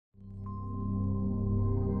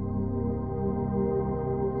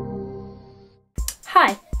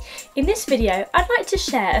Hi, in this video I'd like to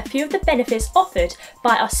share a few of the benefits offered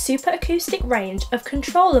by our super acoustic range of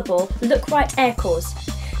controllable LookRyt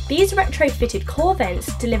AirCores. These retrofitted core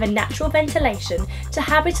vents deliver natural ventilation to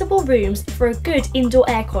habitable rooms for a good indoor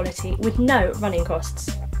air quality with no running costs.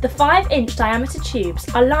 The 5-inch diameter tubes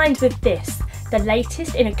are lined with this, the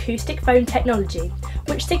latest in acoustic foam technology,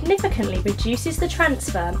 which significantly reduces the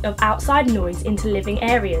transfer of outside noise into living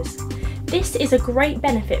areas. This is a great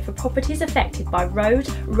benefit for properties affected by road,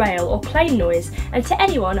 rail or plane noise and to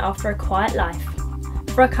anyone after a quiet life.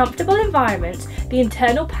 For a comfortable environment, the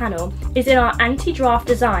internal panel is in our anti-draft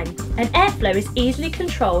design and airflow is easily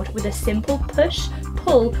controlled with a simple push,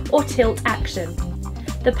 pull or tilt action.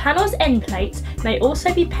 The panel's end plates may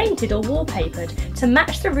also be painted or wallpapered to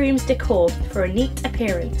match the room's decor for a neat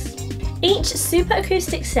appearance. Each super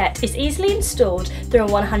acoustic set is easily installed through a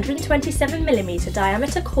 127mm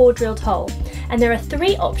diameter core drilled hole, and there are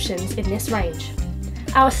 3 options in this range.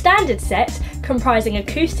 Our standard set, comprising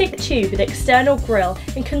acoustic tube with external grille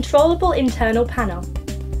and controllable internal panel.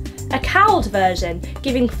 A cowled version,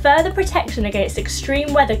 giving further protection against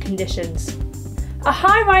extreme weather conditions. A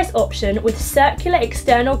high-rise option with circular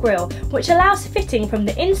external grille, which allows fitting from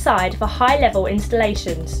the inside for high-level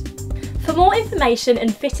installations. For more information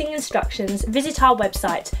and fitting instructions, visit our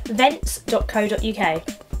website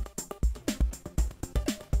vents.co.uk.